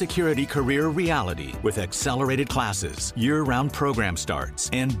cybersecurity career reality with accelerated classes, year-round program starts,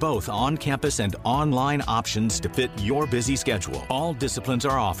 and both on-campus and online options to fit your busy schedule. All disciplines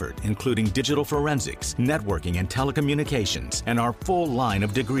are offered, including digital forensics, networking, and telecommunications, and our full line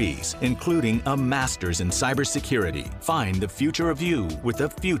of degrees, including a master's in cybersecurity. Find the future of you with a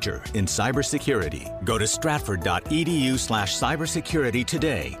future in cybersecurity. Go to stratford.edu/cybersecurity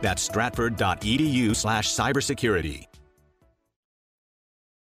today. That's stratford.edu/cybersecurity.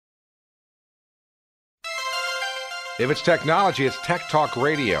 If it's technology, it's Tech Talk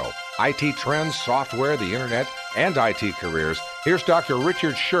Radio. IT trends, software, the internet, and IT careers. Here's Dr.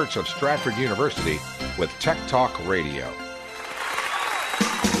 Richard Schertz of Stratford University with Tech Talk Radio.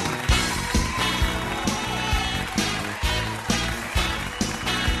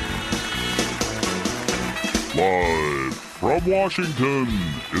 Live from Washington,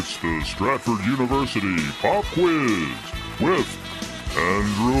 it's the Stratford University Pop Quiz with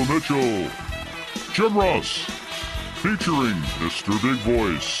Andrew Mitchell, Jim Ross, featuring Mr. Big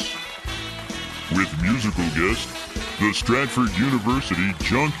Voice, with musical guest, the Stratford University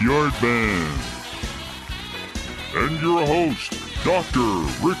Junkyard Band, and your host, Dr.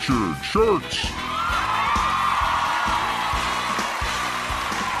 Richard Schertz.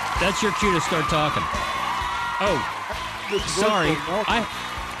 That's your cue to start talking. Oh, sorry.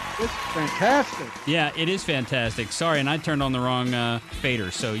 It's fantastic. Yeah, it is fantastic. Sorry, and I turned on the wrong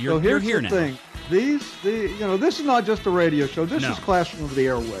fader, so you're here's here the now. Thing. This is not just a radio show. This is Classroom of the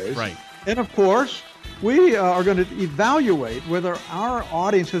Airways. Right. And of course, we are going to evaluate whether our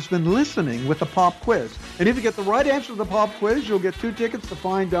audience has been listening with the pop quiz. And if you get the right answer to the pop quiz, you'll get 2 tickets to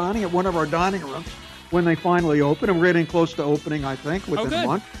fine dining at one of our dining rooms when they finally open. And we're getting close to opening, I think, within a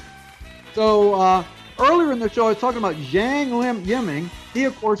month. So earlier in the show, I was talking about Zhang Lim Yiming. He,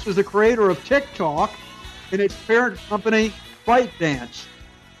 of course, is the creator of TikTok and its parent company, ByteDance.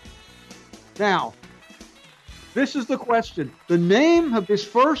 Now, this is the question. The name of his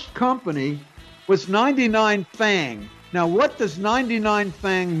first company was 99 Fang. Now, what does 99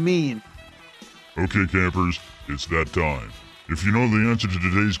 Fang mean? Okay, campers, it's that time. If you know the answer to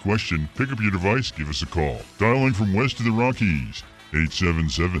today's question, pick up your device, give us a call. Dialing from west to the Rockies,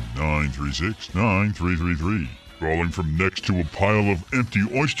 877-936-9333. Calling from next to a pile of empty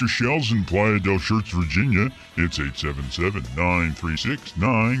oyster shells in Playa del Schertz, Virginia, it's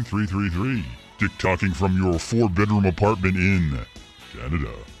 877-936-9333. TikToking from your 4-bedroom apartment in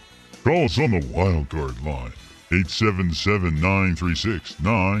Canada. Call us on the wildcard line,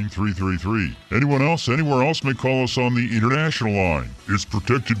 877-936-9333. Anyone else, anywhere else may call us on the international line. It's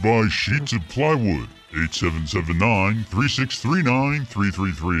protected by sheets of plywood,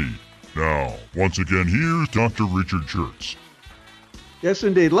 877-936-9333. Now, once again, here's Dr. Richard Schertz. Yes,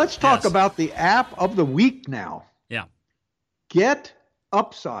 indeed. Let's talk about the app of the week now. Yeah. Get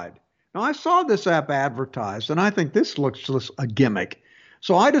Upside. Now, I saw this app advertised, and I think this looks just a gimmick.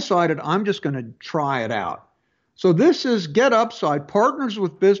 So I decided I'm just going to try it out. So this is Get Upside, partners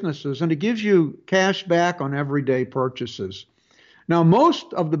with businesses, and it gives you cash back on everyday purchases. Now,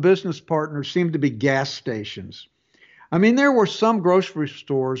 most of the business partners seem to be gas stations. I mean, there were some grocery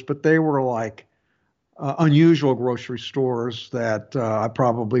stores, but they were like unusual grocery stores that I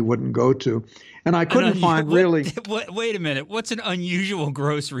probably wouldn't go to. And I couldn't find really... Wait a minute. What's an unusual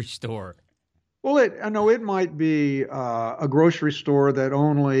grocery store? Well, I know it might be a grocery store that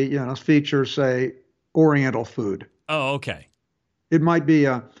only, features, say, Oriental food. Oh, okay. It might be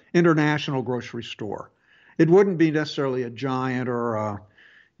an international grocery store. It wouldn't be necessarily a Giant or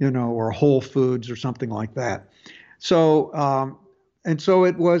or Whole Foods or something like that. So, so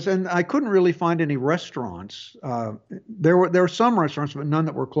it was, and I couldn't really find any restaurants. There were some restaurants, but none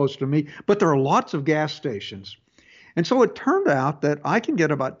that were close to me. But there are lots of gas stations. And so it turned out that I can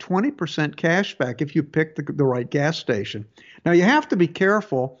get about 20% cash back if you pick the right gas station. Now, you have to be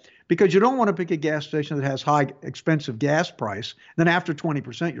careful because you don't want to pick a gas station that has high, expensive gas price. Then after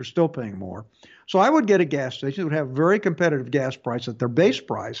 20%, you're still paying more. So I would get a gas station that would have very competitive gas price at their base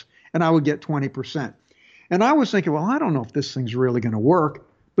price, and I would get 20%. And I was thinking, well, I don't know if this thing's really going to work.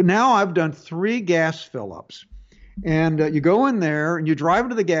 But now I've done 3 gas fill-ups. And you go in there and you drive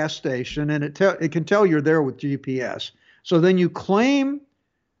to the gas station, and it can tell you're there with GPS. So then you claim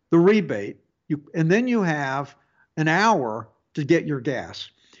the rebate, and then you have an hour to get your gas.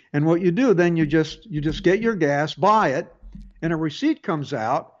 And what you do, then you just get your gas, buy it, and a receipt comes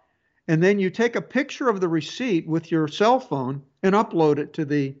out, and then you take a picture of the receipt with your cell phone and upload it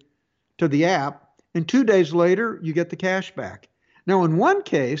to the app, and 2 days later you get the cash back. Now, in one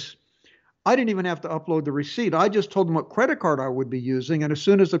case, I didn't even have to upload the receipt. I just told them what credit card I would be using, and as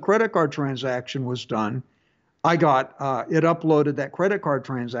soon as the credit card transaction was done, I got it uploaded that credit card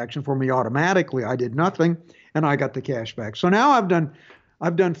transaction for me automatically. I did nothing, and I got the cash back. So now I've done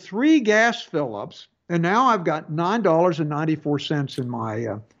 3 gas fill-ups, and now I've got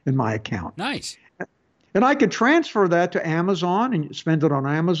 $9.94 in my account. Nice. And I could transfer that to Amazon and spend it on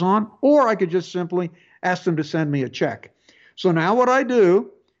Amazon, or I could just simply ask them to send me a check. So now what I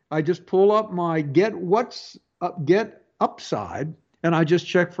do, I just pull up my Get Upside, and I just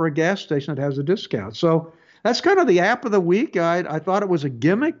check for a gas station that has a discount. So that's kind of the app of the week. I thought it was a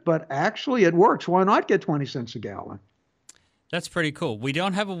gimmick, but actually it works. Why not get 20 cents a gallon? That's pretty cool. We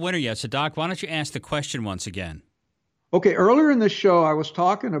don't have a winner yet, so Doc, why don't you ask the question once again? Okay, earlier in the show, I was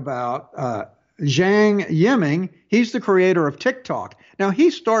talking about Zhang Yiming. He's the creator of TikTok. Now,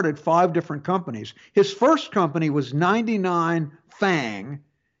 he started 5 different companies. His first company was 99 Fang.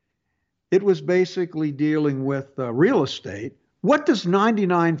 It was basically dealing with real estate. What does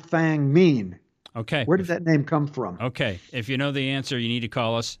 99 Fang mean? Okay. Where did that name come from? Okay. If you know the answer, you need to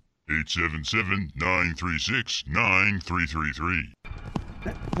call us. 877-936-9333.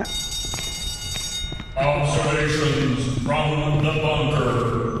 Observations from the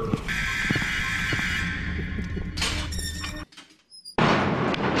bunker.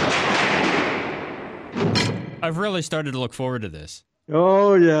 I've really started to look forward to this.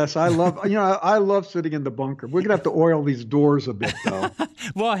 Oh, yes. I love sitting in the bunker. We're going to have to oil these doors a bit, though.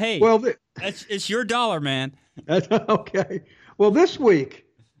 Well, hey, it's your dollar, man. Okay. Well, this week,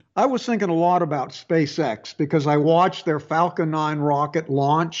 I was thinking a lot about SpaceX because I watched their Falcon 9 rocket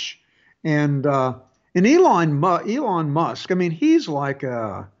launch. And Elon Musk, I mean, he's like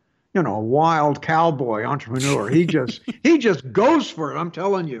a wild cowboy entrepreneur. He just goes for it, I'm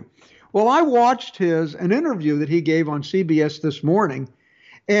telling you. Well, I watched an interview that he gave on CBS this morning,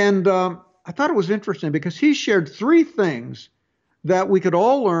 and I thought it was interesting because he shared 3 things that we could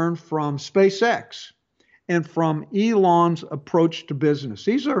all learn from SpaceX and from Elon's approach to business.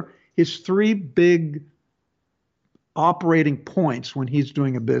 These are his 3 big operating points when he's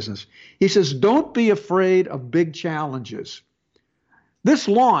doing a business. He says, don't be afraid of big challenges. This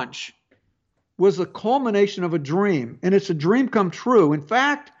launch was the culmination of a dream, and it's a dream come true. In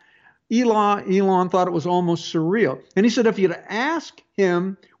fact, Elon thought it was almost surreal. And he said if you'd asked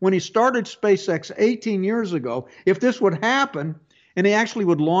him when he started SpaceX 18 years ago if this would happen and he actually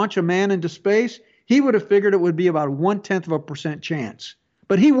would launch a man into space, he would have figured it would be about 0.1% chance.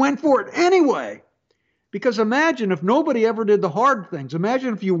 But he went for it anyway. Because imagine if nobody ever did the hard things.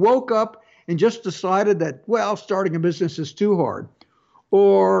 Imagine if you woke up and just decided that, well, starting a business is too hard.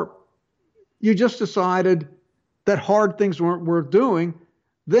 Or you just decided that hard things weren't worth doing.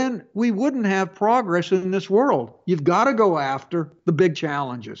 Then we wouldn't have progress in this world. You've got to go after the big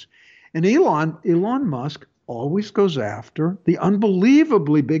challenges. And Elon Musk always goes after the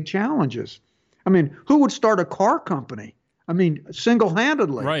unbelievably big challenges. I mean, who would start a car company? I mean,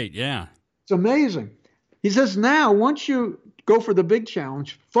 single-handedly. Right, yeah. It's amazing. He says now, once you go for the big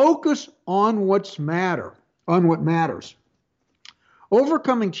challenge, focus on what matters.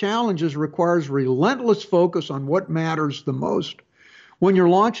 Overcoming challenges requires relentless focus on what matters the most. When you're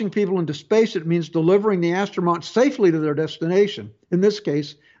launching people into space, it means delivering the astronauts safely to their destination, in this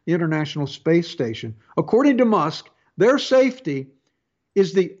case, the International Space Station. According to Musk, their safety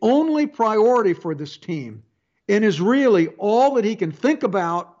is the only priority for this team and is really all that he can think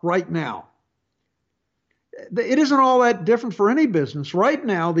about right now. It isn't all that different for any business. Right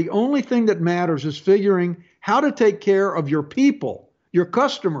now, the only thing that matters is figuring how to take care of your people, your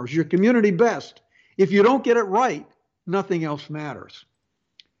customers, your community best. If you don't get it right, nothing else matters.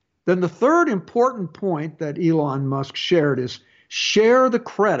 Then the third important point that Elon Musk shared is share the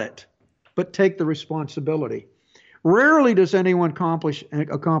credit, but take the responsibility. Rarely does anyone accomplish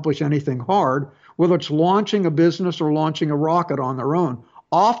anything hard, whether it's launching a business or launching a rocket on their own.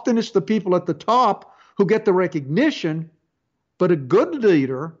 Often it's the people at the top who get the recognition, but a good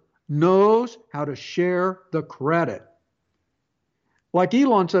leader knows how to share the credit. Like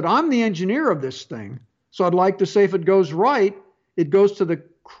Elon said, I'm the engineer of this thing, so I'd like to say if it goes right, it goes to the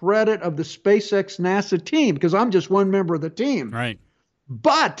credit of the SpaceX NASA team because I'm just one member of the team. Right.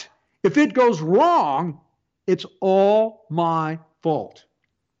 But if it goes wrong, it's all my fault.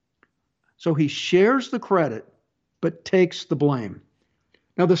 So he shares the credit, but takes the blame.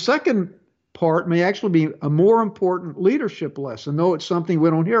 Now, the second part may actually be a more important leadership lesson, though it's something we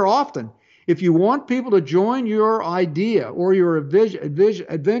don't hear often. If you want people to join your idea or your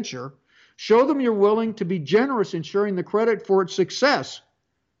adventure, show them you're willing to be generous in sharing the credit for its success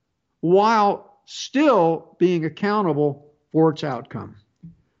while still being accountable for its outcome.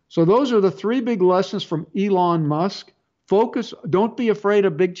 So those are the three big lessons from Elon Musk. Focus, don't be afraid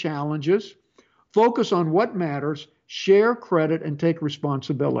of big challenges. Focus on what matters, share credit, and take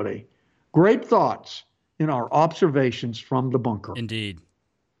responsibility. Great thoughts in our observations from the bunker. Indeed.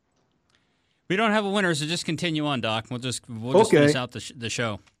 We don't have a winner, so just continue on, Doc. We'll just finish out the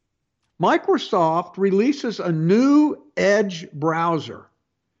show. Microsoft releases a new Edge browser.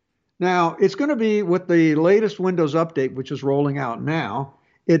 Now, it's going to be with the latest Windows update, which is rolling out now,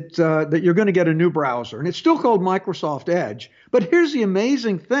 that you're going to get a new browser. And it's still called Microsoft Edge. But here's the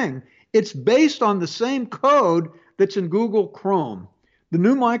amazing thing. It's based on the same code that's in Google Chrome. The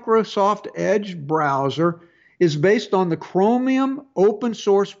new Microsoft Edge browser is based on the Chromium open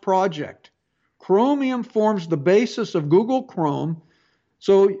source project. Chromium forms the basis of Google Chrome,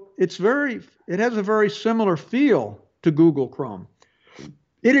 so it has a very similar feel to Google Chrome.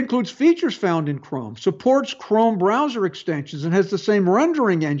 It includes features found in Chrome, supports Chrome browser extensions, and has the same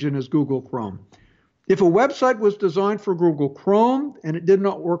rendering engine as Google Chrome. If a website was designed for Google Chrome and it did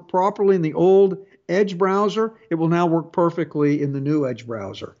not work properly in the old Edge browser, it will now work perfectly in the new Edge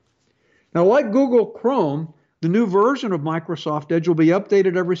browser. Now, like Google Chrome, the new version of Microsoft Edge will be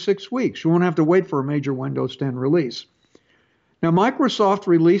updated every 6 weeks. You won't have to wait for a major Windows 10 release. Now, Microsoft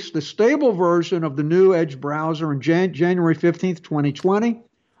released the stable version of the new Edge browser on January 15th, 2020.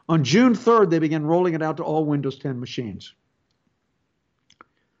 On June 3rd, they began rolling it out to all Windows 10 machines.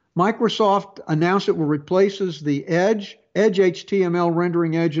 Microsoft announced it will replaces the Edge HTML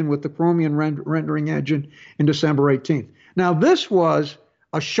rendering engine with the Chromium rendering engine in December 18th. Now, this was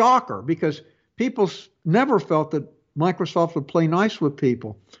a shocker because people never felt that Microsoft would play nice with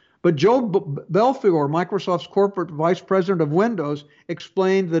people. But Joe Belfiore, Microsoft's corporate vice president of Windows,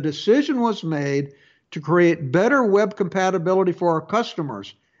 explained the decision was made to create better web compatibility for our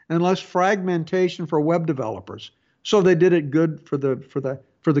customers and less fragmentation for web developers. So they did it good for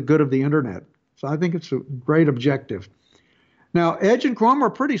the good of the internet. So I think it's a great objective. Now, Edge and Chrome are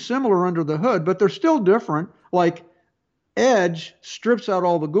pretty similar under the hood, but they're still different. Like Edge strips out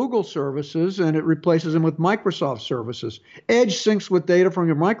all the Google services and it replaces them with Microsoft services. Edge syncs with data from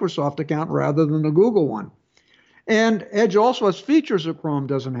your Microsoft account rather than the Google one. And Edge also has features that Chrome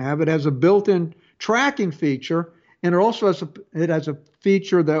doesn't have. It has a built-in tracking feature, and it also has a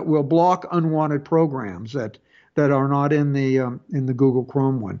feature that will block unwanted programs that are not in the Google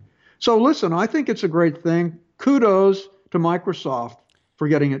Chrome one. So listen, I think it's a great thing. Kudos to Microsoft for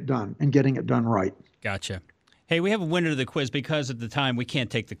getting it done and getting it done right. Gotcha. Hey, we have a winner of the quiz. Because of the time, we can't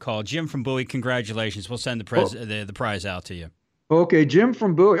take the call. Jim from Bowie, congratulations. We'll send the prize out to you. Okay, Jim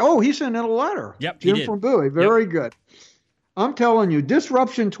from Bowie. Oh, he sent in a letter. Yep, Jim from Bowie. Very good. I'm telling you,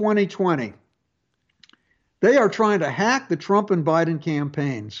 Disruption 2020. They are trying to hack the Trump and Biden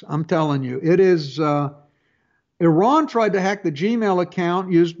campaigns. I'm telling you, it is. Iran tried to hack the Gmail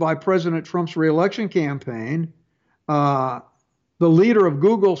account used by President Trump's reelection campaign. The leader of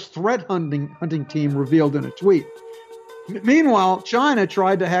Google's threat hunting team revealed in a tweet. Meanwhile, China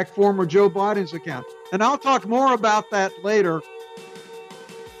tried to hack former Joe Biden's account. And I'll talk more about that later.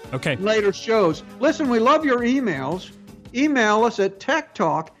 Okay. Later shows. Listen, we love your emails. Email us at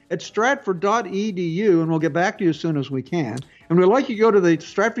techtalk@stratford.edu, and we'll get back to you as soon as we can. And we'd like you to go to the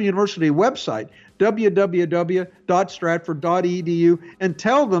Stratford University website, www.stratford.edu, and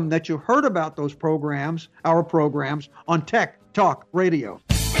tell them that you heard about those programs, our programs, on Tech Talk Radio.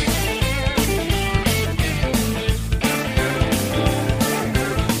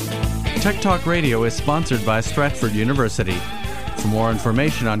 Tech Talk Radio is sponsored by Stratford University. For more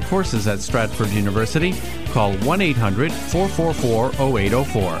information on courses at Stratford University, call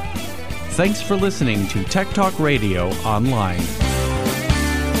 1-800-444-0804. Thanks for listening to Tech Talk Radio Online.